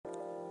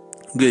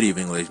Good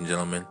evening, ladies and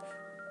gentlemen.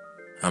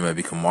 I'm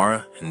Abby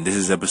Kamara, and this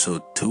is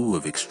episode 2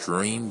 of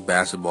Extreme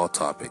Basketball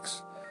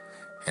Topics.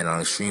 And on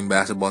Extreme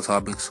Basketball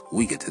Topics,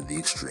 we get to the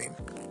extreme.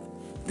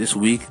 This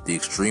week, the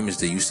extreme is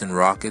the Houston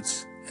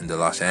Rockets and the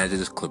Los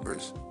Angeles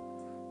Clippers.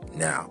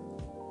 Now,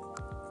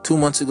 2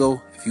 months ago,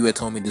 if you had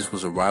told me this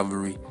was a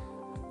rivalry,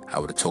 I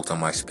would have choked on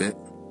my spit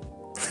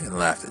and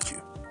laughed at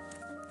you.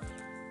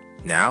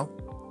 Now,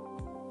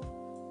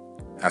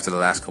 after the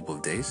last couple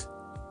of days,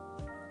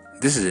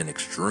 this is an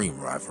extreme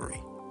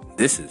rivalry.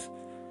 This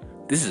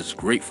is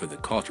great for the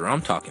culture.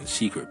 I'm talking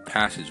secret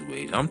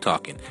passageways. I'm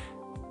talking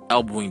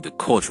elbowing the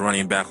coach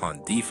running back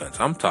on defense.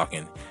 I'm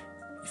talking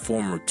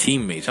former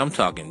teammates. I'm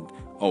talking,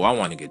 I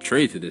want to get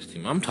traded to this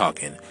team. I'm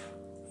talking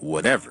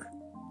whatever.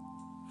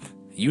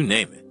 You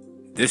name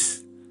it.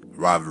 This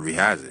rivalry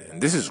has it.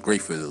 And this is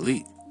great for the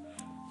league.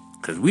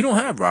 Because we don't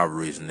have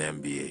rivalries in the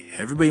NBA.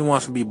 Everybody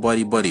wants to be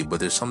buddy-buddy.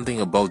 But there's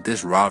something about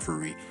this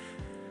rivalry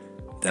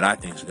that I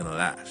think is going to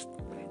last.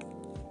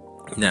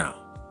 Now,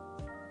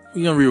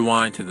 we're going to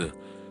rewind to the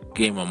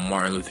game on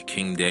Martin Luther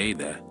King Day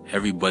that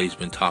everybody's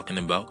been talking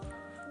about.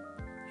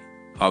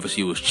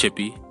 Obviously, it was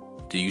chippy.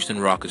 The Houston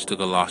Rockets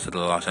took a loss to the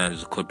Los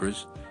Angeles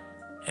Clippers.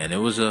 And it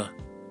was a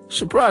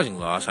surprising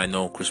loss. I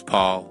know Chris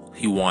Paul,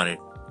 he wanted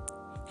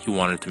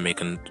to make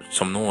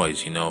some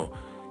noise.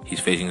 He's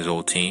facing his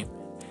old team.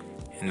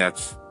 And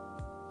that's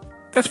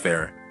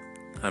fair.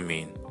 I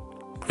mean,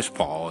 Chris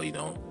Paul,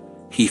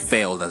 he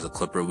failed as a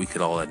Clipper. We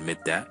could all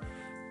admit that.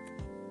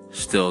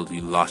 Still,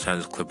 the Los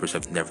Angeles Clippers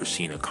have never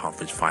seen a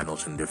conference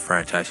finals in their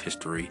franchise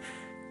history.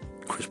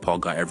 Chris Paul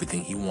got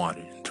everything he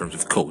wanted in terms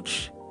of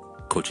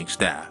coaching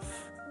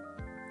staff,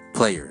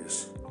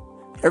 players,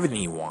 everything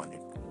he wanted.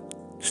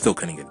 Still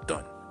couldn't get it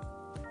done.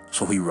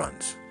 So he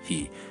runs.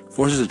 He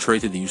forces a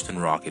trade to the Houston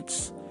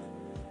Rockets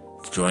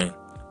to join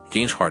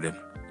James Harden.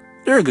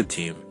 They're a good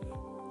team.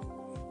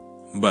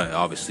 But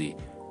obviously,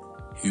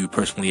 if you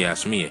personally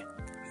ask me,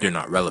 they're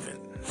not relevant.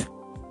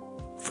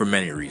 For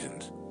many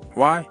reasons.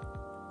 Why?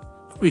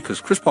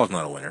 Because Chris Paul's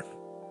not a winner.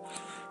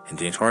 And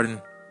James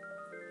Harden,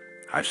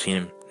 I've seen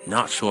him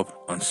not show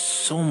up on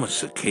so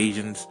much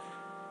occasions.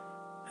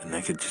 And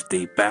I could just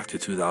date back to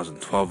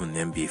 2012 in the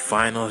NBA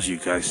Finals. You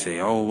guys say,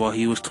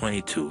 he was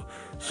 22.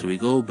 So we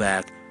go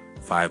back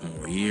 5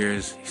 more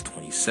years. He's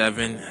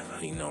 27.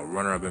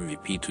 Runner-up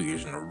MVP 2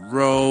 years in a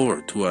row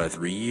or 2 out of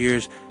 3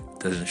 years.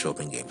 Doesn't show up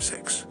in Game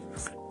 6.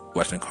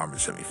 Western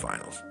Conference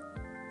semifinals.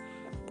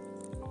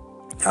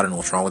 I don't know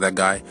what's wrong with that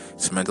guy.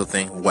 It's a mental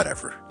thing.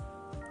 Whatever.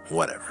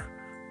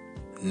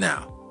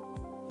 Now,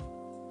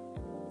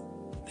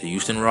 the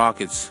Houston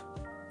Rockets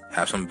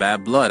have some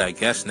bad blood, I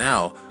guess,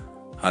 now,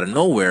 out of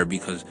nowhere,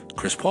 because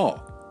Chris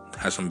Paul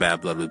has some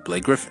bad blood with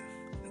Blake Griffin.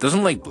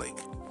 Doesn't like Blake.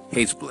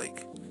 Hates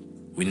Blake.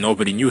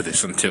 Nobody knew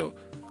this until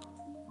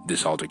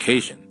this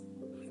altercation.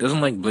 Doesn't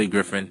like Blake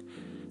Griffin.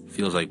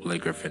 Feels like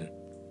Blake Griffin,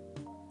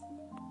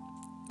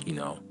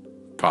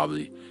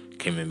 probably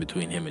came in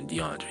between him and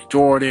DeAndre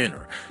Jordan,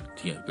 or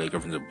Blake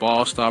Griffin's a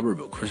ball stopper,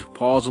 but Chris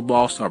Paul's a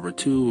ball stopper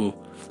too.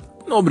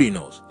 Nobody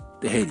knows.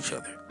 They hate each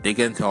other. They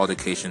get into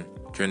altercation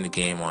during the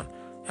game on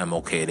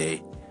MLK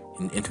Day,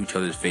 and into each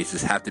other's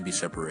faces, have to be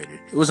separated.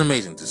 It was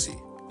amazing to see.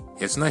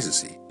 It's nice to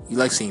see. You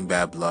like seeing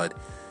bad blood.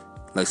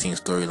 You like seeing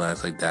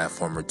storylines like that,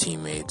 former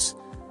teammates.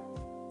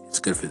 It's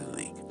good for the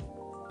league.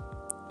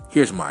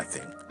 Here's my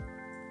thing.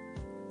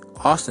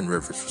 Austin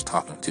Rivers was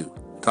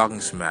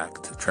talking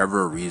smack to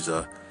Trevor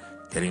Ariza,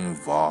 getting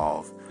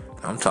involved.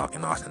 I'm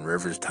talking Austin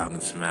Rivers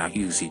talking smack.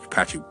 You can see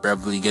Patrick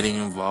Beverly getting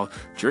involved.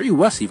 Jerry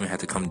West even had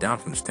to come down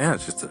from the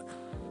stands just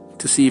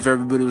to see if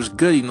everybody was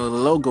good. The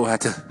logo had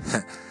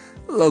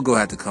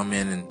to come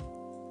in, and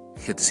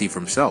he had to see for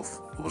himself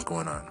what was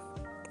going on.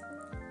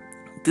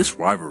 This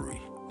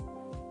rivalry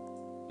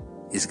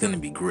is going to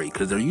be great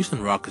because the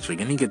Houston Rockets are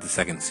going to get the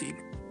 2nd seed.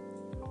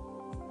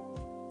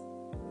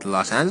 The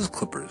Los Angeles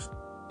Clippers,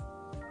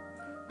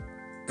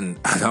 and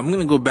I'm going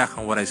to go back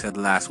on what I said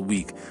last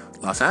week.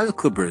 Los Angeles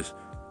Clippers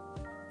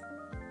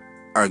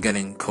are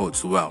getting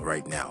coached well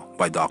right now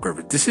by Doc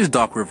Rivers. This is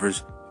Doc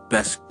Rivers'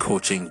 best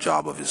coaching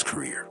job of his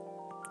career.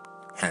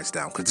 Hands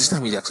down. Because this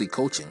time he's actually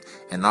coaching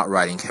and not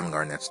riding Kevin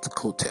Garnett's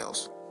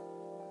coattails.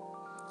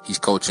 He's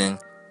coaching.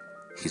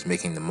 He's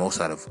making the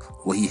most out of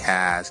what he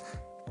has.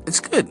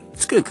 It's good.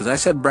 It's good because I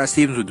said Brad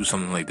Stevens would do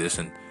something like this,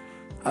 and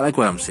I like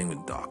what I'm seeing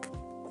with Doc.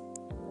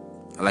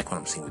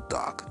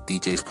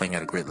 DJ's playing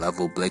at a great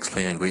level. Blake's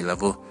playing at a great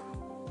level.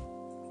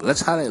 But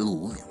let's highlight Lou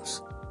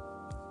Williams.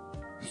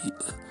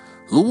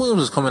 Lou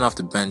Williams is coming off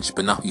the bench,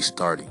 but now he's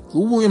starting.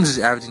 Lou Williams is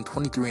averaging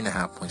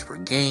 23.5 points per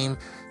game,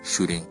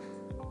 shooting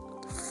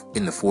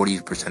in the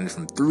 40s percentage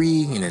from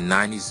 3, in the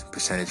 90s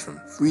percentage from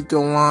free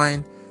throw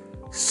line.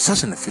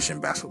 Such an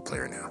efficient basketball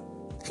player now.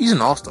 He's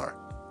an all-star.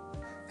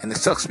 And it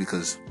sucks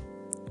because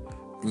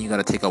then you got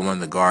to take out one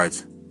of the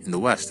guards in the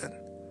West. And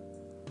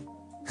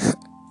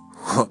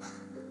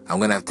I'm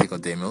going to have to take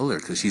out Dame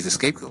Lillard because she's the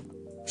scapegoat.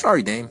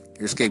 Sorry, Dame,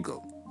 you're a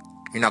scapegoat.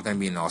 You're not going to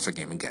be in the All-Star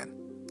game again.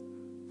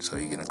 So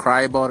you're going to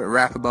cry about it,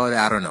 rap about it,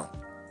 I don't know.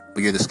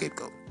 But you're the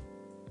scapegoat.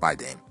 Bye,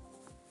 Dame.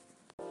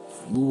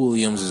 Lou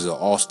Williams is an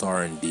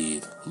all-star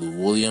indeed. Lou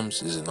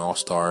Williams is an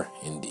all-star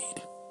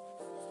indeed.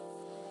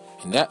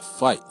 In that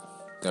fight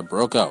that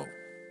broke out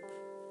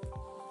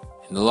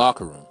in the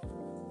locker room,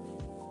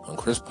 when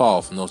Chris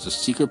Paul knows the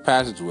secret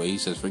passageway, he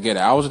says, "Forget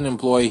it. I was an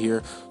employee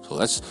here, so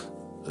let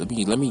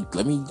me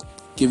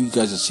give you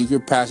guys a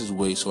secret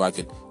passageway so I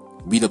could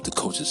beat up the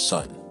coach's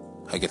son.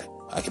 I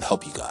could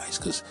help you guys,"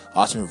 because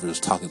Austin Rivers was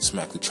talking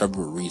smack to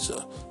Trevor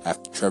Ariza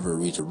after Trevor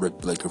Ariza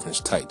ripped Blake Griffin's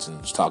tights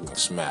and was talking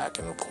smack,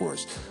 and of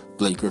course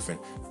Blake Griffin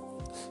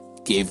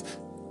gave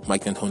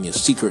Mike D'Antoni a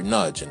secret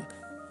nudge, and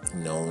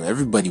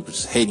everybody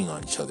was hating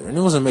on each other, and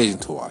it was amazing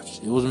to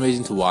watch.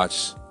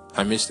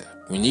 I miss that.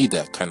 We need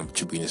that kind of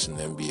chippiness in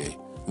the NBA.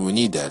 We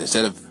need that.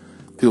 Instead of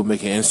people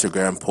making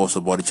Instagram posts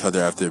about each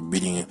other after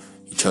beating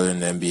each other in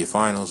the NBA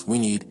Finals, we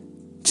need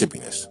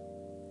chippiness.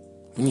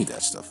 We need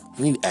that stuff.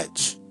 We need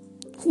edge.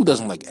 Who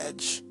doesn't like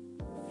edge?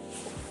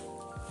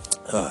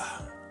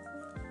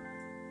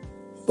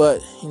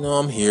 But,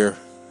 I'm here.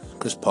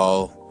 Chris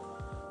Paul,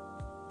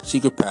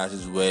 secret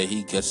passageway.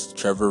 He gets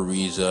Trevor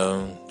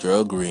Ariza,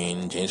 Gerald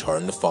Green, James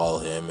Harden to follow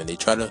him, and they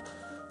try to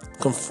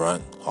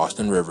confront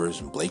Austin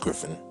Rivers and Blake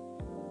Griffin.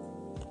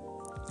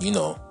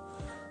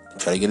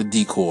 Try to get a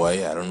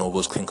decoy. I don't know if it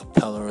was Clint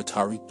Capella or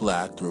Tariq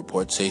Black. The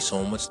reports say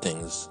so much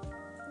things.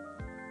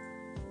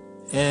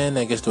 And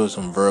I guess there was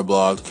some verbal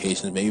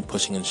altercations, maybe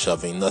pushing and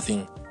shoving.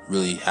 Nothing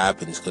really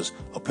happens because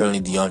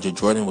apparently DeAndre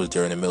Jordan was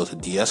there in the middle to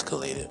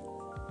de-escalate it.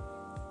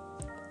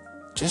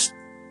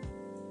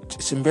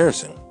 It's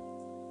embarrassing.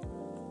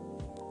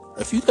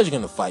 If you guys are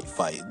gonna fight.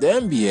 The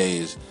NBA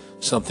is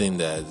something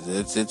that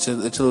it's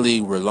a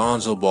league where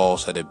Lonzo Ball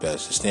said it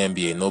best. It's the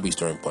NBA. Nobody's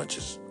throwing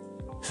punches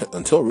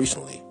until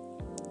recently.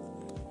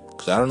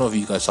 Because I don't know if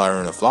you guys saw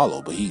Aaron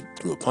Aflalo, but he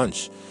threw a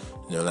punch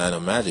in the Orlando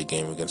Magic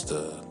game against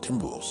the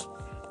Timberwolves.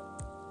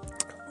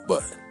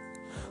 But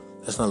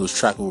let's not lose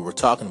track of what we're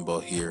talking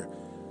about here.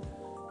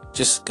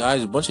 Just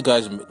guys, a bunch of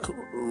guys,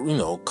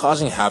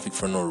 causing havoc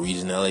for no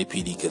reason.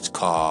 LAPD gets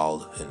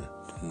called, and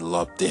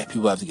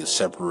people have to get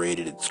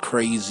separated. It's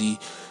crazy.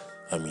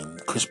 I mean,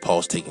 Chris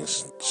Paul's taking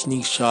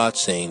sneak shots,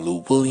 saying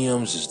Lou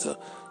Williams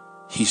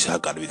he's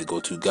got to be the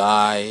go-to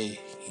guy.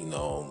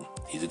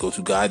 He's the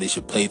go-to guy. They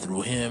should play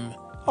through him.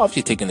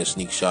 Obviously taking a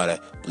sneak shot at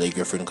Blake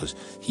Griffin because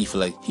he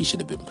feel like he should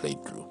have been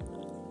played through.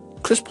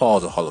 Chris Paul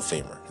is a Hall of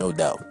Famer, no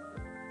doubt.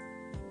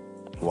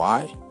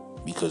 Why?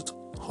 Because the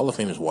Hall of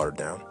Fame is watered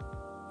down.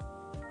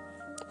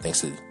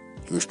 Thanks to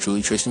yours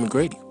truly, Tracy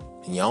McGrady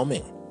and Yao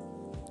Ming.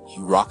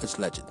 You Rockets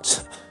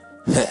legends.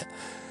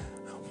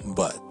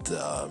 But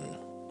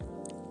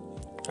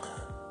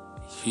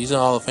he's a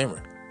Hall of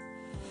Famer.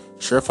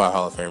 Surefire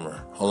Hall of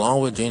Famer. Along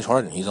with James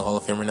Harden. He's a Hall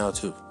of Famer now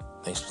too.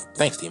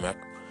 Thanks D-Mac.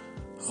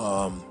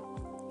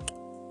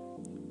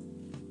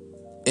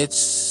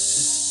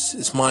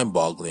 It's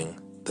mind-boggling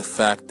the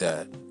fact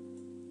that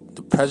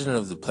the president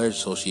of the Players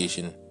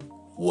Association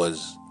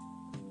was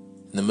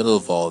in the middle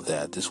of all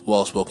that. This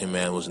well-spoken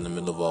man was in the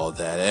middle of all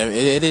that.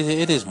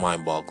 It is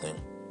mind-boggling.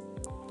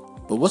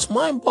 But what's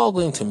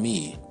mind-boggling to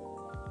me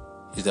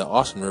is that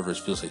Austin Rivers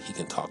feels like he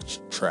can talk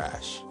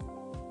trash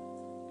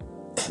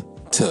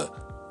to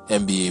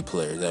NBA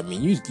players. I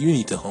mean, you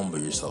need to humble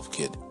yourself,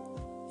 kid.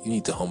 You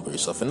need to humble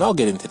yourself, and I'll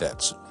get into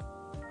that soon.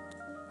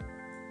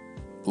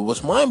 But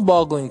what's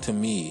mind-boggling to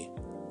me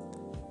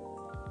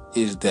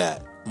is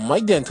that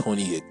Mike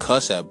D'Antoni could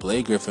cuss at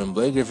Blake Griffin.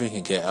 Blake Griffin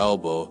can get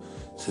elbow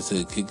to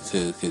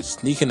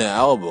sneak in the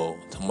elbow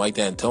to Mike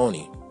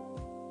D'Antoni,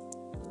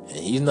 and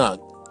he's not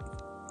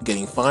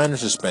getting fined or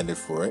suspended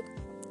for it.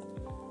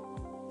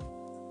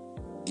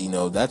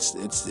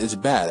 It's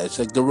bad. It's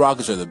like the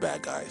Rockets are the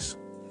bad guys.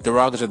 The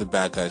Rockets are the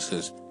bad guys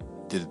because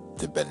they're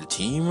the better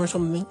team or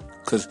something.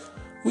 Because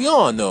we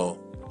all know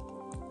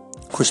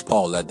Chris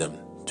Paul led them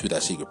to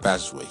that secret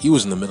passageway. He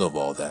was in the middle of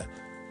all that.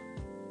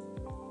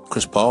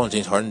 Chris Paul and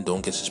James Harden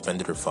don't get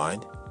suspended or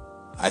fined.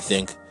 I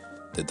think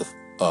that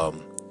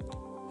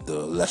the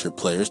lesser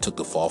players took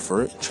the fall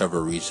for it.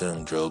 Trevor Ariza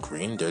and Gerald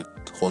Green, they're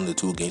holding the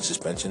 2-game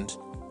suspensions.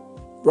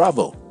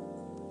 Bravo.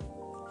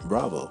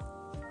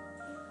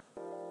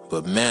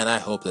 But man, I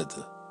hope that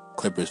the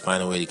Clippers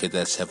find a way to get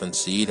that 7th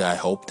seed. I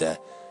hope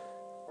that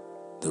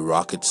the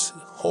Rockets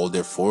hold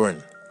their 4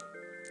 and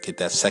get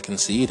that 2nd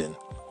seed, and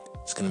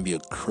it's going to be a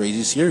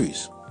crazy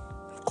series.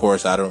 Of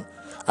course, I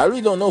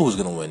really don't know who's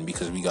going to win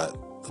because we got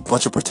a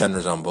bunch of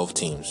pretenders on both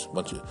teams,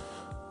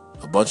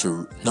 a bunch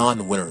of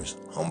non-winners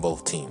on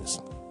both teams,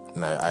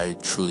 and I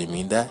truly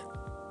mean that.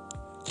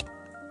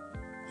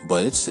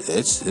 But it's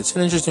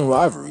an interesting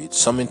rivalry. It's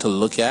something to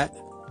look at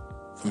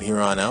from here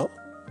on out.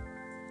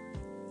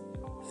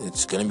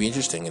 It's going to be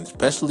interesting, and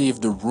especially if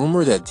the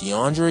rumor that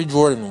DeAndre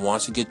Jordan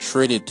wants to get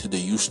traded to the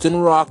Houston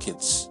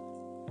Rockets,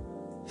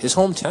 his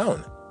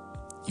hometown,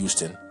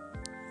 Houston.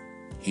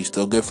 He's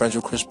still good friends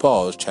with Chris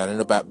Paul. I was chatting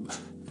about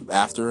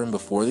after and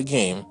before the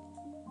game.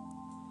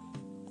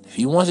 If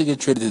he wants to get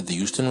traded to the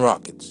Houston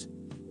Rockets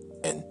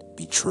and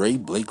betray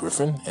Blake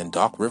Griffin and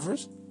Doc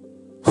Rivers,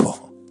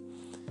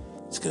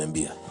 it's going to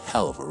be a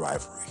hell of a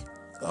rivalry.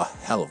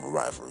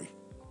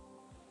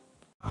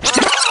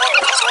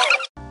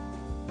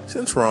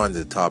 Since we're on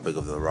the topic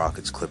of the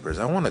Rockets Clippers,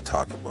 I want to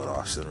talk about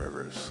Austin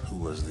Rivers, who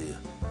was the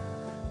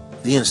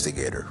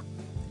instigator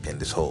in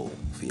this whole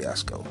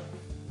fiasco.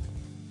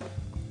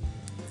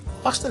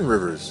 Austin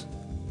Rivers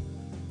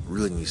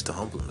really needs to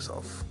humble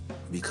himself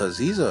because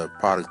he's a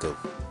product of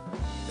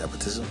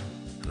nepotism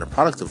and a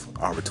product of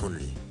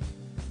opportunity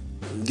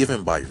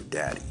given by your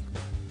daddy.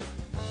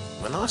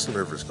 When Austin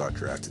Rivers got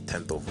drafted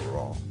 10th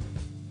overall,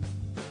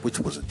 which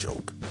was a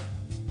joke,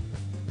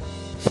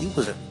 he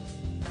wasn't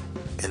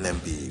an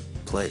NBA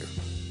player.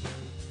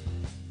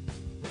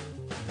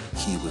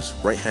 He was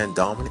right-hand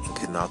dominant and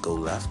could not go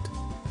left.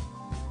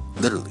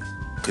 Literally,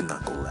 could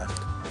not go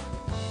left.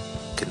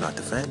 Could not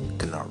defend,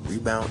 could not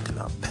rebound, could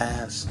not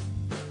pass.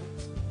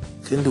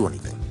 Couldn't do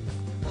anything.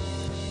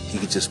 He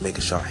could just make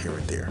a shot here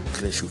and there.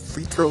 Couldn't shoot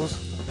free throws.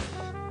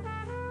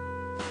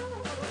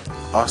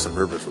 Austin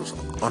Rivers was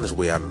on his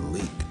way out of the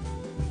league.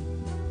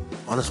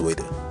 On his way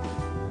to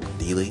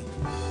D-League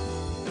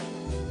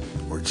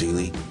or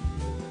G-League.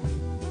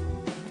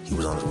 He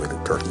was on his way to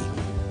Turkey,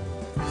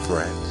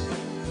 France,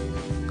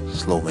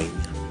 Slovenia,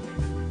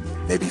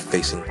 maybe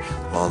facing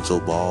Lonzo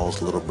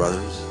Ball's little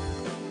brothers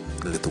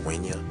in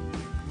Lithuania.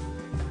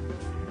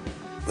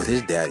 But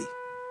his daddy,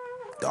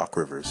 Doc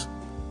Rivers,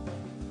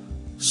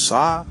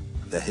 saw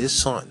that his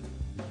son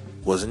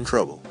was in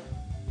trouble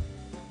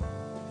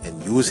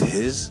and used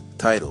his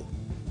title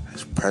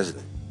as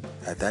president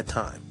at that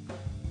time,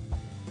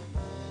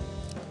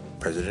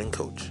 president and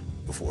coach,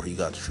 before he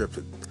got stripped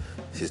of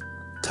his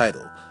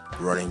title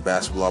running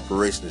basketball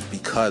operations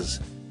because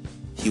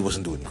he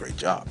wasn't doing a great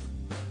job.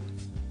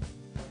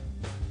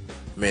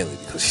 Mainly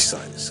because he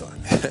signed his son.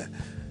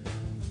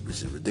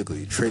 Which is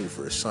ridiculous. He traded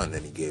for his son,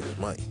 then he gave his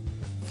money.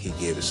 He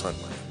gave his son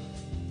money.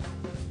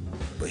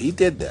 But he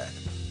did that.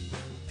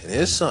 And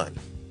his son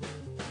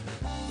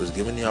was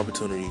given the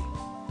opportunity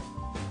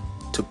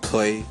to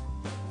play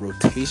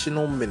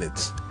rotational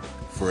minutes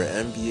for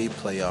an NBA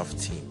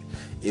playoff team.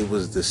 It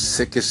was the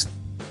sickest,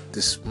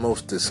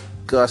 most disgusting,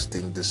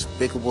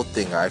 despicable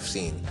thing I've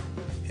seen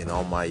in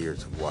all my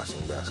years of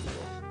watching basketball.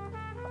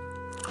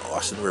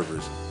 Austin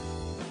Rivers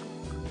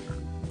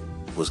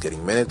was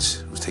getting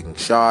minutes, was taking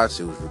shots,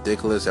 it was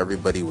ridiculous.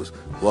 Everybody was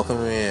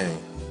welcoming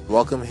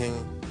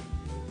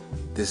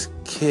this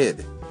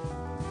kid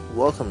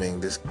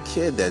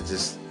that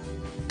just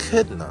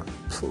could not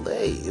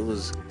play. It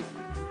was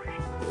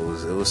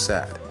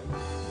sad.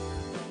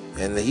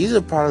 And he's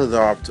a part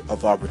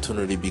of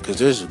opportunity because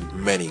there's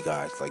many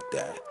guys like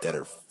that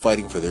are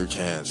fighting for their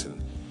chance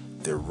and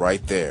they're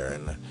right there.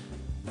 And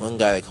one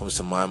guy that comes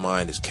to my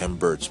mind is Ken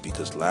Burch,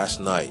 because last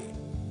night,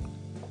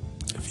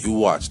 if you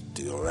watched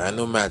the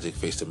Orlando Magic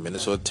face the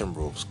Minnesota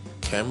Timberwolves,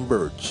 Ken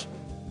Burch,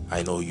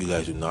 I know you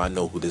guys do not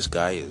know who this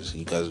guy is.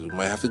 You guys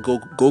might have to go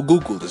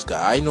Google this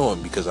guy. I know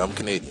him because I'm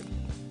Canadian.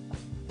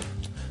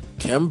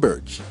 Ken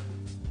Burch.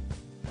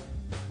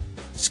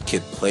 This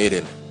kid played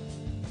in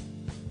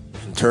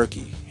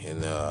Turkey,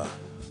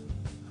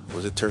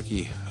 was it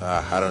Turkey?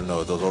 I don't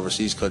know, those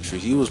overseas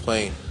countries. He was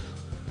playing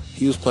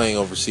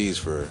overseas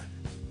for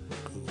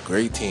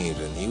great teams,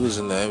 and he was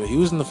in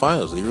the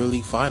finals, the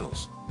EuroLeague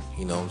finals.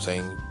 You know what I'm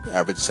saying?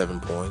 Averaged 7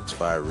 points,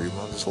 5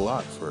 rebounds. It's a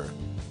lot for a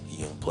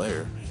young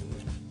player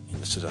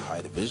in such a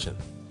high division.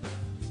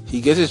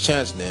 He gets his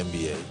chance in the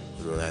NBA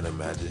with Orlando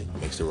Magic,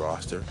 makes the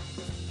roster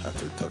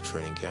after a tough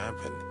training camp,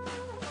 and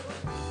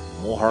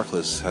Mo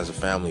Harkless has a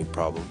family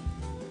problem.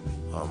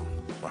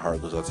 My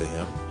heart goes out to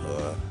him,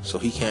 so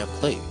he can't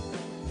play.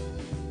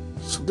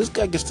 So this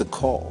guy gets the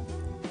call,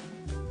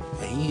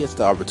 and he gets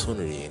the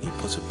opportunity, and he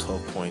puts up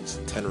 12 points,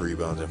 10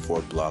 rebounds, and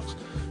 4 blocks.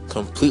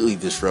 Completely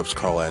disrupts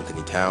Karl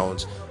Anthony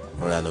Towns.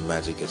 Orlando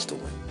Magic gets the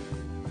win.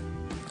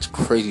 It's a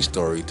crazy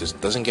story.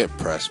 Just doesn't get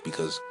pressed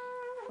because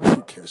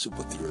who cares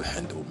about the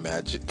Orlando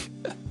Magic?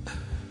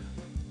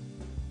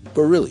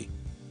 But really,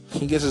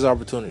 he gets his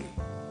opportunity.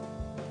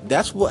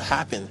 That's what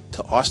happened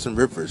to Austin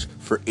Rivers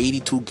for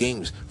 82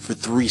 games for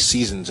 3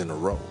 seasons in a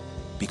row,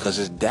 because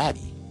his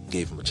daddy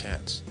gave him a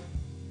chance.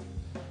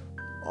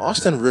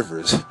 Austin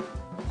Rivers,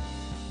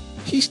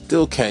 he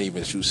still can't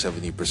even shoot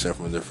 70%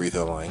 from the free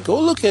throw line. Go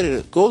look at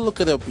it. Go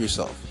look it up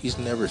yourself. He's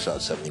never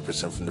shot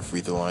 70% from the free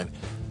throw line.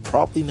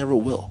 Probably never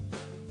will.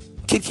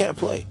 Kid can't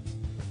play.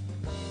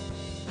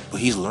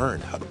 But he's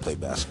learned how to play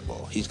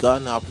basketball. He's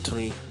gotten the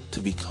opportunity to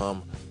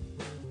become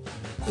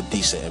a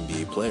decent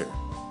NBA player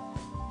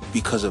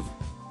because of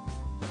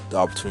the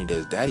opportunity that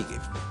his daddy gave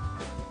him.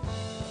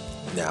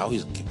 Now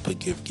he's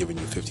giving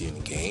you 50 in the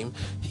game.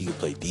 He can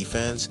play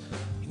defense.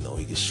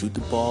 He can shoot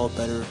the ball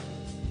better.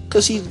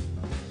 Because he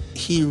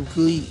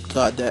really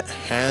got that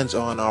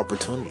hands-on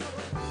opportunity.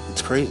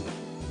 It's crazy.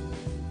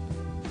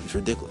 It's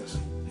ridiculous.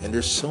 And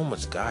there's so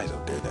much guys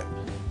out there that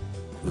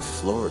would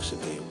flourish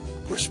if they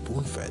were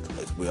spoon-fed.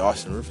 Like the way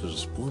Austin Rivers was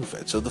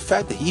spoon-fed. So the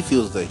fact that he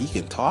feels that he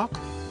can talk,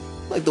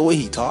 like the way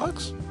he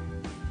talks,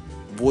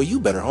 boy, you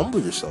better humble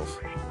yourself.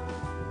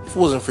 If it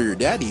wasn't for your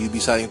daddy, you'd be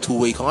signing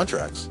 2-way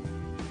contracts.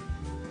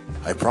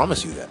 I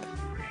promise you that.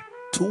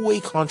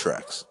 2-way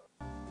contracts.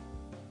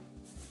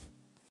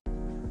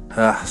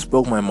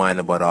 Spoke my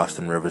mind about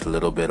Austin Rivers a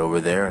little bit over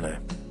there, and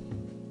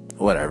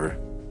whatever.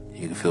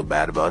 You can feel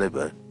bad about it,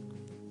 but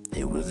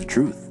it was the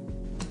truth.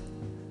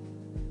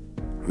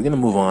 We're gonna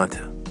move on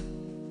to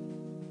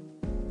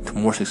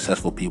more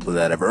successful people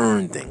that have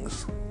earned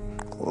things,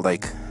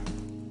 like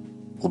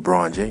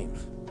LeBron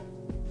James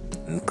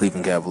and the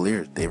Cleveland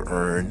Cavaliers. They've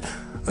earned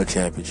a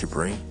championship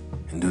ring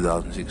in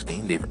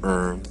 2016. They've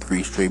earned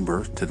 3 straight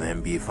berths to the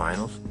NBA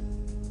Finals,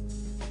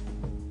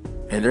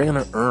 and they're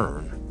gonna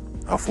earn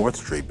a 4th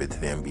straight bid to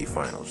the NBA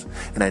Finals.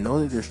 And I know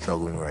that they're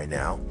struggling right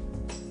now,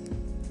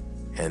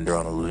 and they're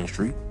on a losing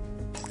streak,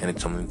 and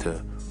it's something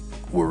to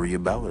worry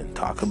about and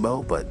talk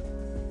about, but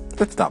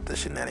let's stop the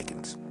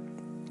shenanigans.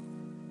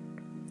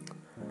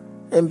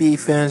 NBA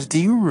fans, do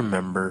you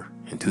remember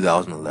in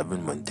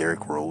 2011 when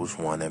Derrick Rose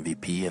won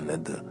MVP and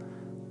led the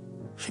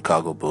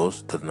Chicago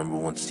Bulls to the number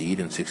 1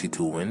 seed and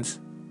 62 wins?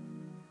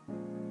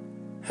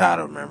 I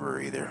don't remember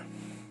either,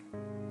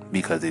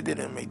 because they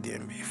didn't make the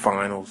NBA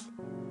Finals.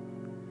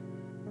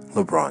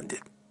 LeBron did.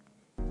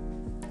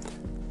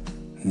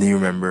 Do you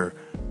remember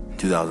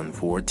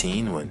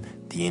 2014 when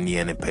the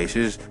Indiana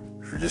Pacers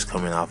were just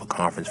coming off of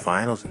conference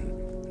finals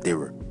and they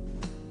were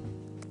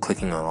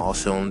clicking on all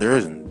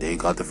cylinders and they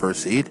got the 1st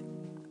seed?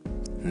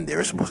 And they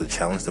were supposed to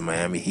challenge the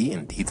Miami Heat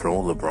and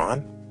dethrone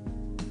LeBron?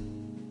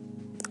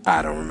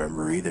 I don't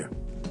remember either,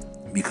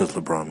 because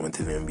LeBron went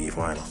to the NBA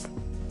Finals.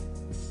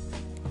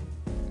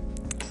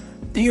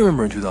 Do you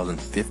remember in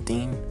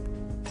 2015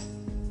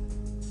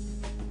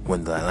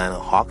 when the Atlanta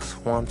Hawks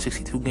won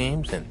 62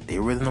 games and they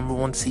were the number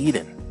 1 seed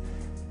and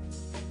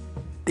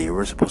they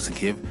were supposed to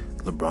give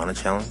LeBron a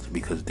challenge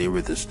because they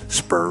were the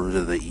Spurs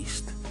of the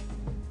East?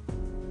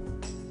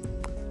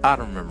 I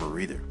don't remember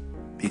either,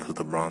 because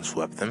LeBron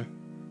swept them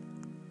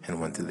and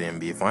went to the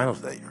NBA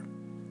Finals that year.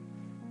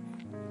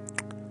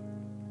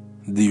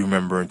 Do you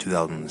remember in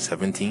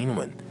 2017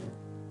 when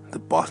the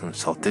Boston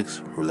Celtics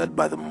were led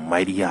by the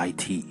mighty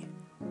IT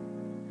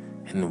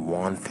and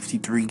won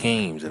 53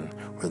 games and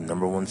were the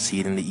number 1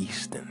 seed in the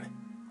East and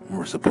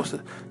were supposed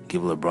to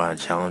give LeBron a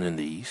challenge in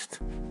the East?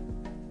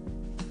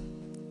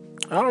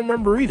 I don't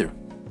remember either,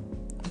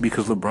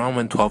 because LeBron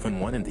went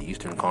 12-1 in the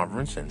Eastern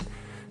Conference and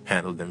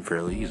handled them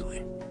fairly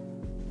easily.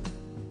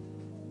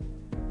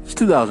 It's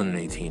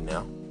 2018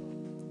 now.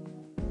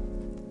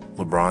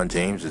 LeBron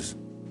James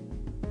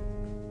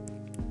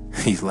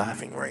he's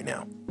laughing right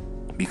now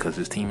because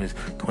his team is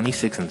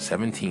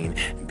 26-17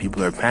 and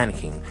people are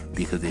panicking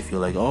because they feel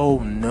like, oh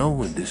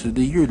no, this is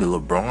the year that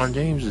LeBron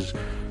James is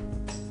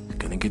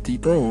gonna get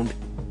dethroned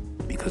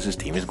because his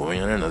team is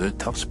going on another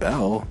tough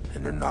spell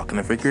and they're not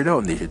gonna figure it out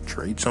and they should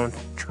trade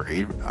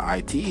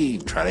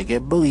IT, try to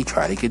get Bully,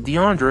 try to get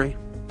DeAndre.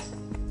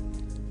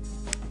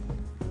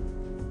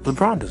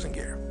 LeBron doesn't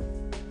care.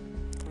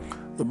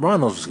 LeBron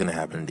knows what's gonna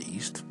happen in the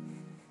East.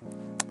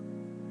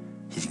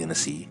 He's going to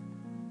see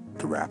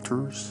the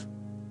Raptors,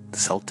 the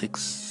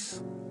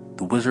Celtics,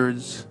 the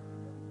Wizards,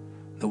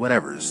 the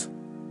whatevers.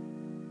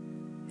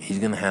 He's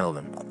going to handle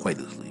them quite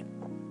easily.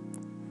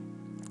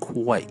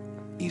 Quite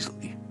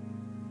easily.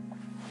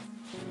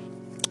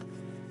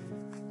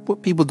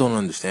 What people don't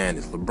understand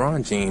is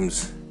LeBron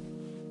James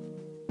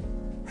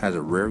has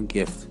a rare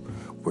gift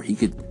where he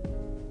could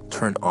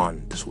turn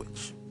on the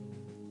switch.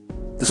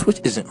 The switch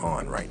isn't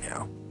on right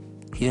now.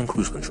 He's in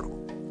cruise control.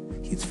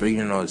 He's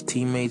figuring out his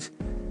teammates.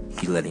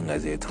 He's letting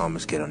Isaiah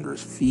Thomas get under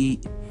his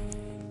feet.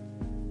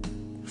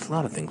 There's a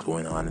lot of things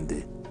going on in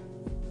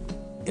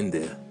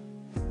the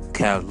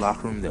Cavs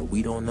locker room that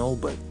we don't know,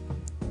 but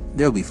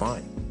they'll be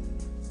fine.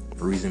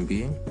 The reason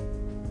being,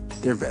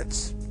 they're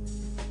vets.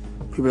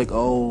 People are like,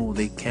 oh,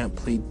 they can't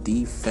play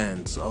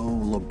defense.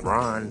 Oh,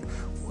 LeBron,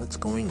 what's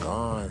going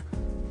on?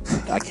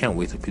 I can't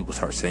wait till people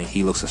start saying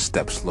he looks a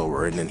step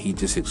slower and then he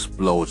just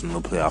explodes in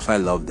the playoffs. I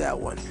love that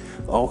one.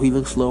 Oh, he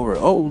looks slower.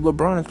 Oh,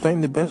 LeBron is playing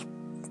the best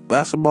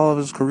basketball of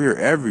his career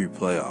every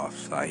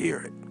playoffs. I hear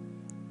it.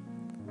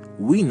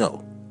 We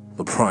know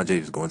LeBron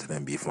James is going to the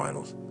NBA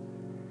Finals.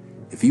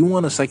 If you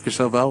want to psych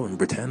yourself out and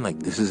pretend like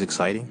this is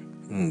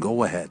exciting,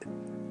 go ahead.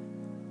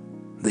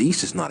 The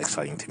East is not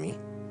exciting to me.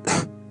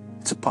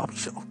 It's a pop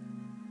show.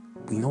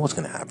 We know what's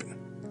going to happen.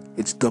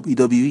 It's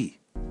WWE.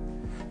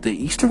 The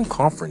Eastern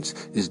Conference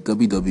is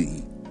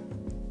WWE.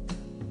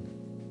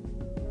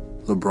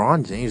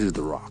 LeBron James is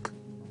The Rock.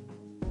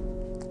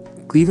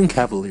 Cleveland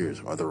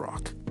Cavaliers are The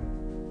Rock.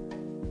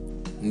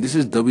 And this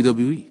is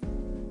WWE.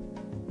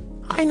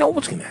 I know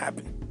what's going to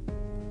happen.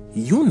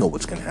 You know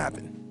what's going to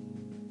happen.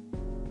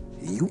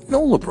 You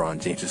know LeBron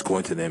James is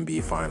going to the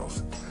NBA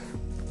Finals.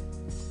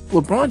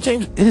 LeBron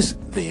James is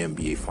the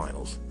NBA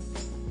Finals.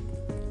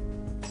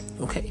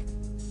 Okay.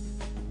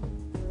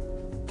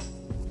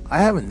 I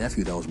have a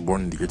nephew that was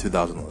born in the year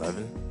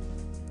 2011.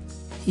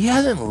 He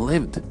hasn't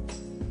lived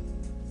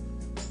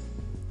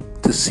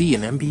to see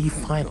an NBA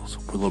Finals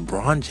where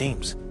LeBron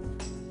James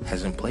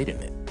hasn't played in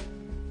it.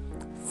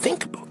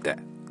 Think about that.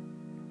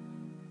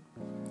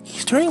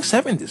 He's turning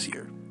 7 this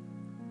year.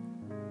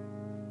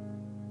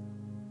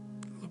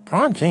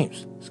 LeBron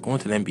James is going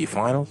to the NBA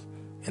Finals,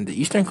 and the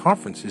Eastern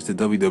Conference is the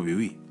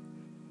WWE.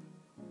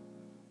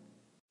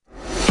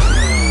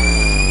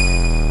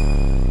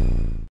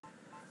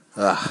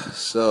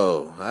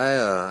 So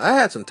I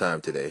had some time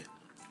today,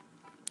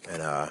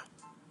 and I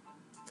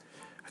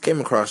came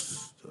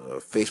across a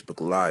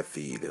Facebook live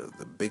feed of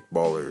the Big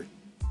Baller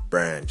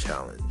Brand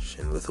Challenge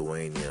in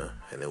Lithuania,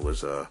 and it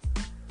was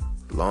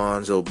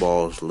Lonzo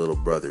Ball's little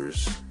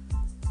brothers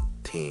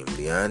team,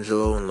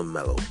 D'Angelo and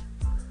LaMelo,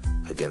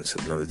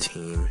 against another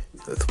team,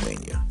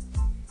 Lithuania.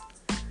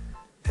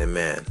 And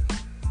man,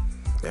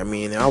 I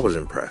mean, I was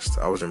impressed.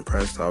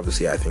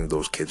 Obviously, I think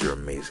those kids are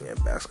amazing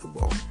at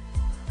basketball.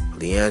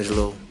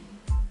 D'Angelo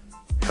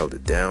held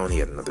it down. He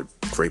had another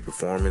great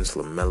performance.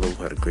 LaMelo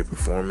had a great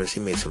performance.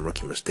 He made some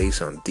rookie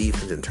mistakes on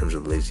defense in terms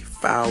of lazy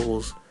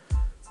fouls.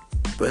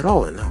 But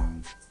all in all,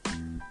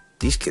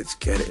 these kids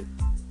get it.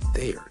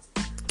 They are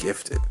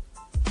gifted.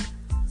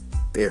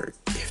 They are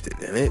gifted.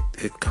 And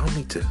it got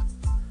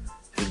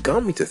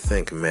me to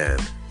think, man,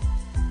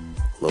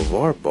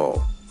 LeVar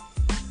Ball,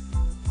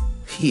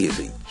 he is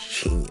a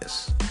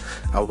genius.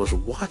 I was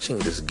watching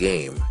this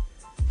game,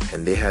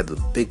 and they had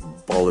the Big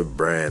Baller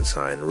Brand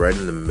sign right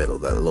in the middle,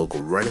 that logo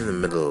right in the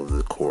middle of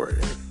the court.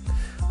 And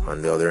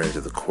on the other end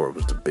of the court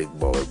was the Big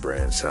Baller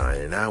Brand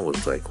sign. And I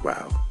was like,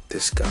 wow,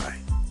 this guy,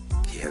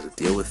 he has a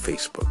deal with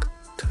Facebook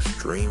to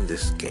stream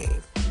this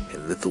game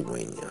in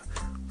Lithuania.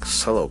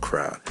 Solo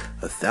crowd.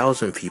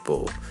 1,000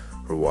 people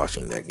were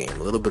watching that game.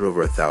 A little bit over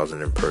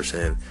 1,000 in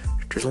person.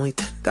 There's only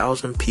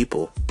 10,000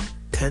 people.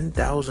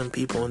 10,000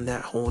 people in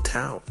that whole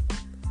town.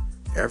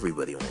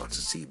 Everybody wants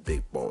to see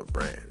Big Baller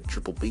Brand,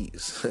 Triple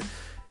B's.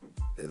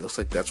 It looks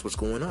like that's what's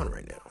going on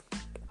right now.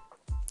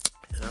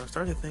 And I was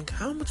starting to think,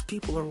 how much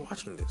people are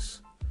watching this?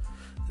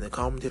 And the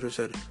commentator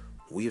said,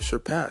 we have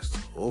surpassed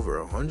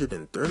over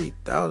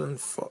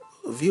 130,000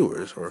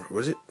 viewers. Or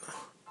was it?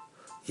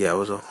 Yeah, it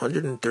was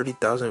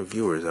 130,000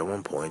 viewers at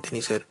one point. And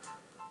he said,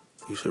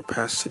 we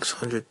surpassed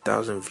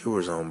 600,000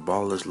 viewers on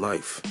Baller's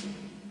Life.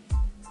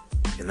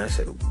 And I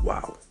said,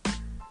 wow.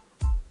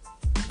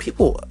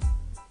 People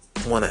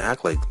want to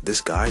act like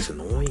this guy's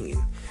annoying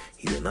and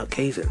he's a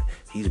nutcase and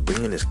he's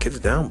bringing his kids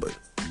down, but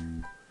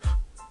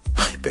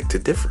I beg to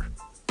differ.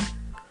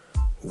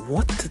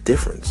 What's the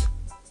difference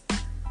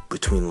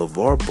between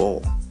LeVar Ball,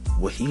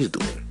 what he's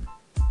doing,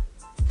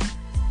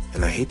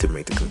 and I hate to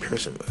make the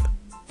comparison, but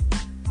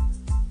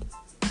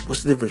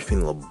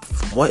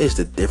what is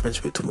the difference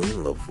between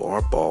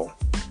LeVar Ball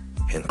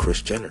and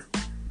Kris Jenner?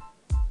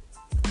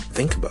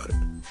 Think about it.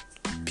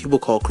 People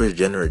call Kris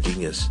Jenner a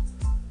genius.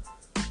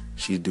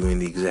 She's doing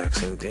the exact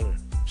same thing.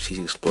 She's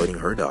exploiting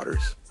her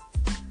daughters.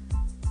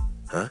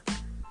 Huh?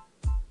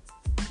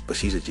 But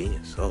she's a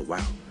genius. Oh,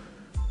 wow.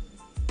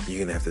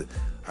 You're going to have to...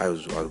 I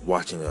was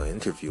watching an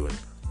interview and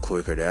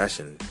Khloe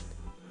Kardashian,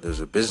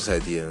 there's a business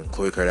idea and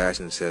Khloe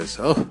Kardashian says,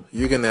 oh,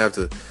 you're going to have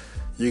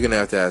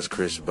to ask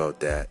Kris about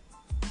that.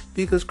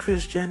 Because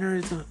Kris Jenner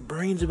is the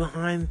brains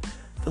behind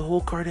the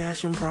whole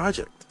Kardashian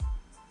project.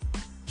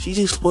 She's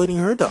exploiting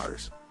her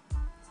daughters.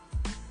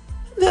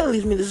 That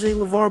leads me to say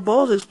LeVar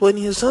Ball's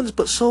exploiting his sons,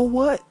 but so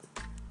what?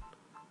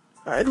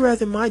 I'd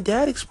rather my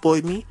dad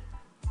exploit me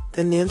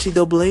than the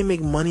NCAA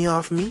make money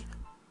off me,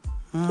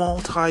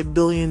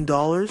 multi-billion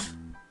dollars,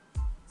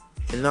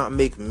 and not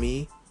make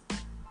me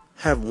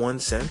have 1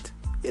 cent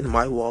in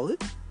my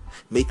wallet,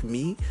 make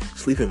me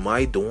sleep in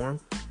my dorm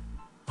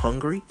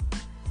hungry.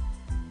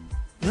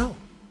 No,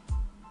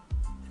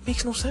 it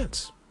makes no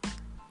sense.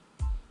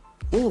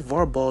 What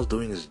LeVar Ball's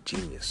doing is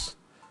genius.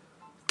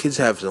 Kids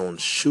have his own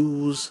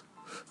shoes.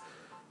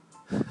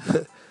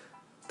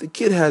 The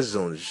kid has his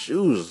own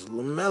shoes.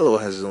 LaMelo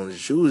has his own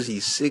shoes.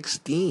 He's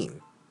 16.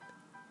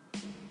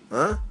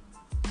 Huh?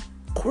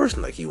 Of course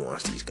Nike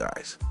wants these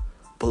guys.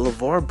 But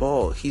LeVar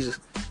Ball, he's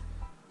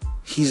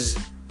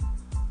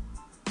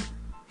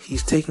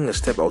taking a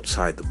step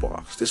outside the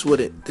box. This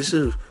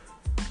is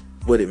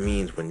what it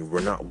means when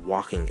we're not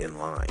walking in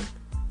line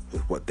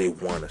with what they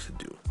want us to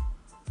do.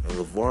 And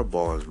LeVar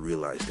Ball has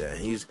realized that.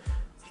 And he's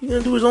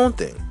gonna do his own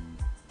thing.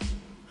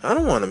 I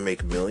don't want to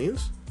make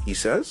millions, he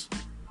says.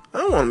 I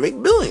don't want to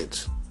make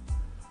billions.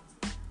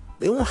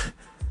 They want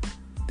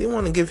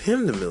to give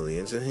him the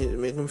millions and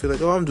make him feel like,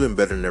 oh, I'm doing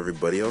better than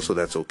everybody else, so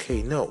that's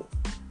okay. No,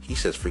 he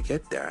says,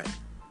 forget that.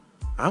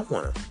 I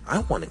want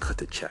to cut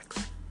the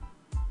checks.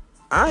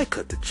 I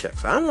cut the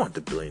checks. I want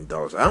the $1 billion.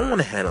 I don't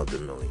want to handle the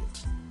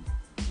millions.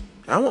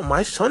 I want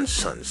my son's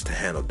sons to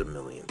handle the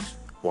millions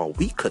while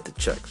we cut the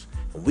checks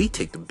and we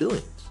take the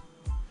billions.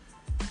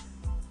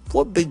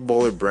 What Big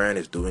Baller Brand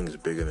is doing is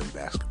bigger than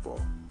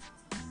basketball.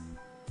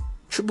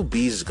 Triple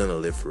B's is gonna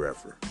live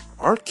forever.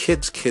 Our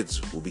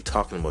kids' will be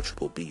talking about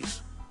Triple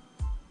B's.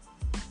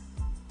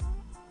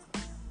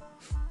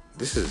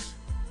 This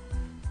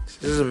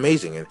is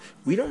amazing, and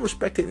we don't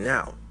respect it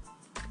now.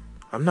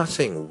 I'm not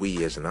saying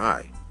we as an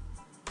I.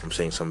 I'm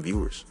saying some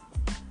viewers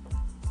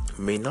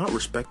may not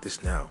respect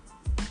this now.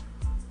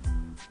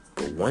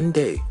 But one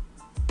day,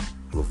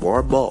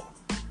 LeVar Ball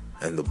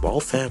and the Ball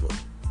family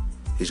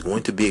is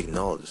going to be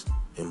acknowledged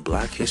in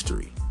Black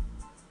history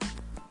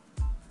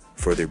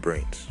for their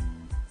brains,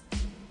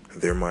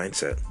 their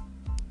mindset,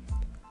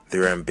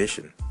 their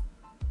ambition,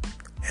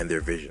 and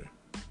their vision.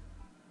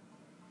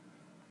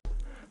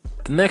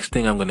 The next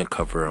thing I'm going to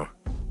cover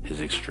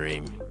is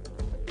extreme.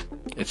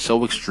 It's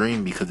so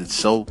extreme because it's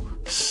so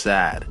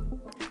sad.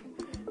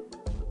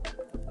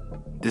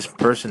 This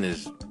person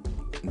is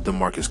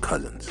Demarcus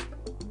Cousins.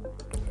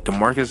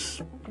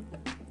 Demarcus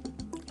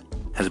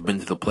has been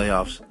to the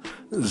playoffs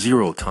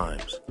 0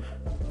 times,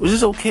 which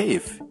is okay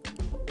if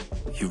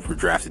you were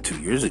drafted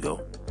 2 years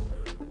ago.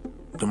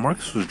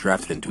 Demarcus was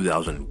drafted in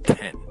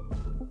 2010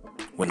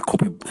 when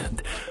Kobe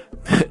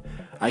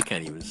I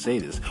can't even say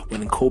this.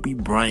 When Kobe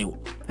Bryant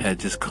had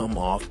just come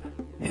off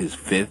his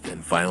 5th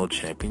and final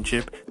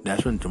championship,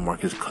 that's when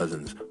Demarcus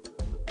Cousins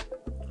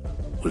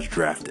was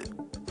drafted.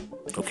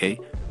 Okay?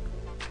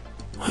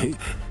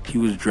 He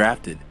was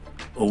drafted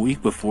a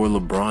week before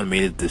LeBron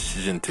made a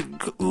decision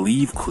to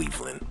leave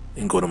Cleveland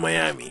and go to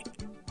Miami.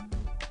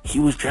 He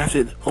was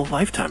drafted a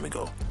lifetime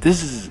ago.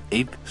 This is his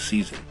 8th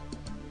season.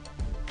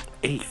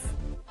 8th.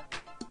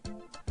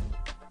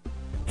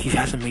 He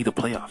hasn't made the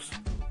playoffs.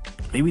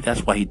 Maybe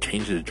that's why he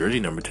changed his jersey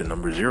number to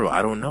number 0.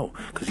 I don't know.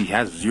 Because he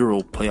has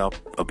 0 playoff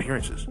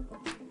appearances.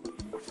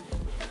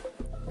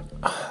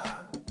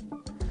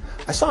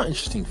 I saw an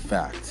interesting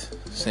fact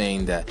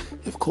saying that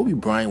if Kobe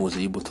Bryant was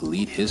able to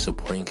lead his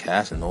supporting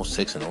cast in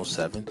 06 and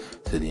 07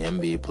 to the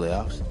NBA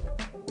playoffs,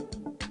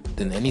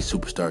 then any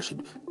superstar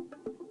should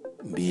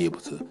be able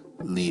to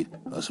lead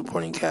a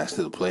supporting cast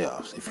to the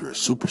playoffs if you're a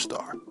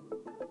superstar.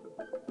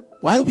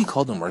 Why do we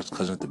call Demarcus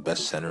Cousins the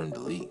best center in the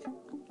league?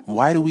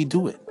 Why do we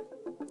do it?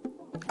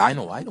 I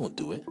know I don't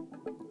do it.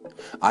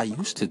 I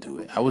used to do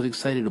it. I was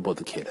excited about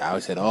the kid. I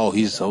always said, oh,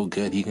 he's so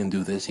good. He can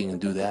do this. He can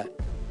do that.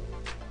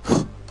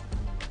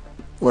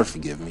 Lord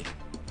forgive me.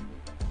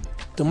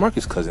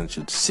 Demarcus Cousins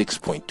shoots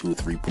 6.2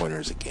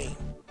 3-pointers a game.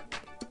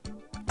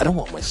 I don't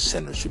want my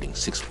center shooting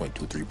 6.2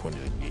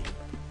 3-pointers a game.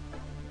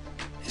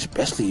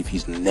 Especially if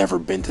he's never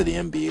been to the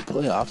NBA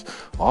playoffs.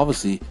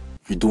 Obviously,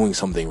 you're doing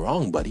something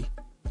wrong, buddy.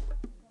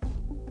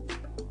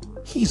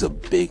 He's a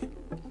big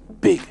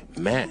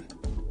man.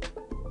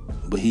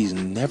 But he's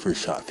never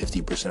shot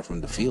 50%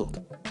 from the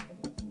field.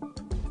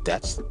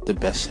 That's the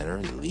best center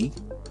in the league.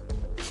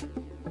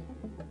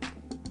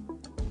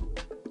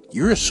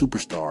 You're a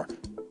superstar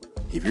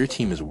if your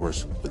team is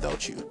worse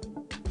without you.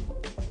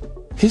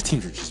 His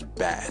teams are just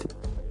bad.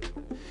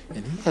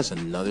 And he has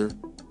another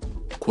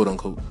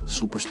quote-unquote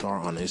superstar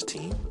on his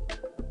team.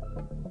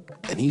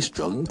 And he's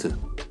struggling to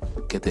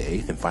get the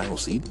 8th and final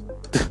seed.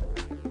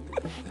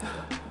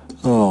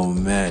 Oh,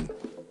 man.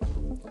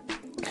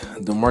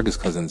 Demarcus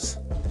Cousins,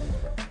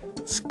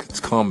 it's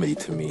comedy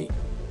to me.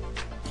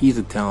 He's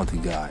a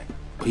talented guy,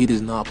 but he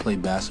does not play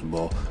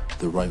basketball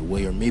the right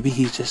way, or maybe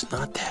he's just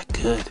not that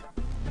good.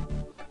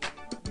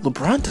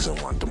 LeBron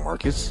doesn't want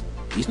Demarcus.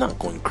 He's not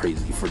going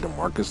crazy for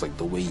Demarcus like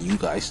the way you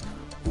guys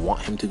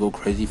want him to go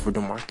crazy for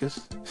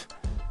Demarcus.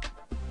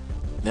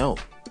 No.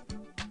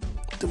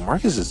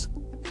 Demarcus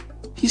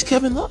he's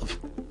Kevin Love.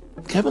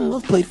 Kevin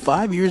Love played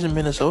 5 years in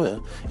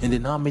Minnesota and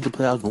did not make the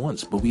playoffs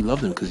once, but we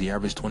loved him because he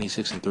averaged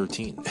 26 and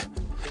 13.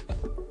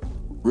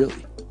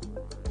 Really.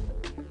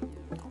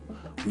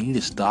 We need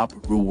to stop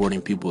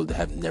rewarding people that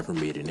have never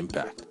made an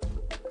impact.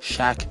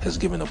 Shaq has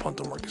given up on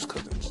Demarcus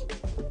Cousins.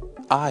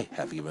 I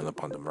have given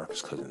up on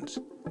Demarcus Cousins.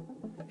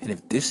 And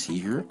if this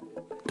year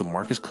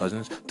Demarcus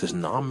Cousins does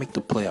not make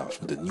the playoffs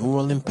with the New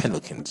Orleans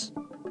Pelicans,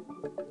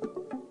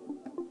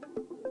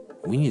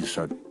 we need to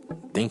start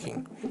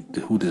thinking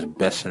who this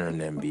best center in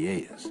the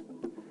NBA is.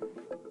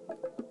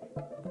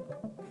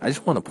 I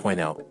just want to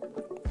point out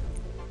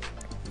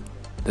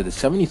that the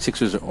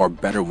 76ers are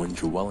better when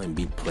Joel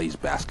Embiid plays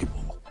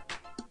basketball.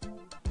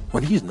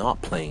 When he's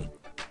not playing,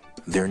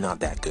 they're not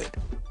that good.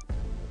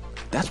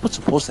 That's what's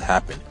supposed to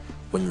happen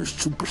when your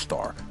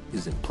superstar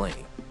isn't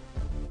playing.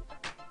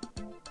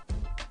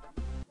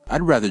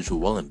 I'd rather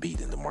Joel Embiid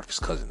than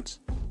Demarcus Cousins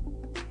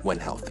when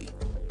healthy.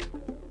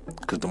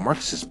 Because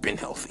Demarcus has been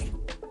healthy.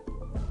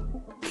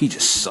 He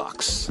just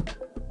sucks.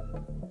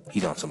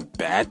 He's on some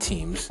bad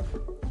teams.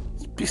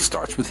 It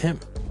starts with him.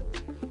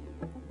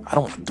 I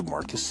don't want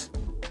Demarcus.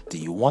 Do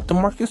you want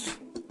Demarcus?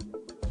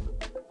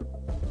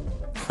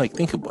 Like,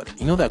 think about it.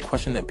 You know that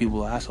question that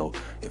people ask, oh,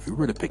 if you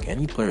were to pick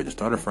any player to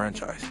start a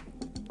franchise,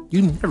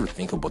 you never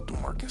think about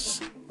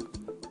Demarcus.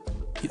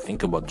 You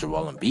think about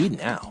Joel Embiid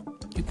now.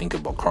 You think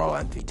about Karl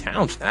Anthony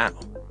Towns now.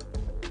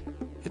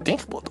 You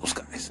think about those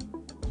guys.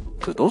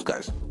 Because those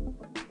guys,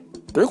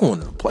 they're going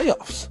to the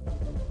playoffs.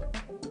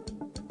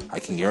 I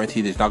can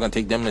guarantee that it's not going to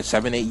take them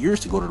 7-8 years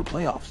to go to the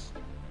playoffs.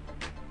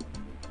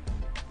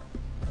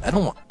 I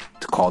don't want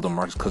to call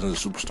Demarcus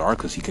Cousins a superstar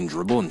because he can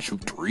dribble and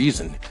shoot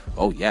threes and,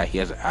 oh yeah, he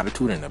has an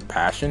attitude and a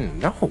passion.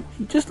 No,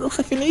 he just looks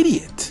like an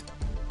idiot.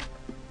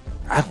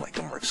 I don't like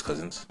Demarcus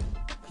Cousins.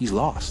 He's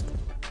lost.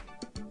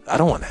 I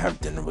don't want to have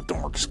dinner with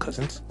Demarcus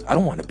Cousins. I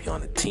don't want to be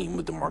on a team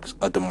with a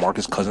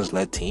Demarcus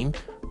Cousins-led team.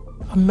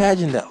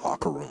 Imagine that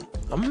locker room.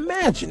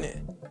 Imagine it.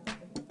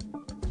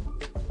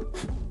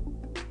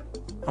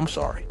 I'm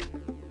sorry,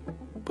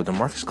 but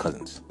Demarcus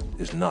Cousins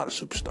is not a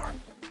superstar.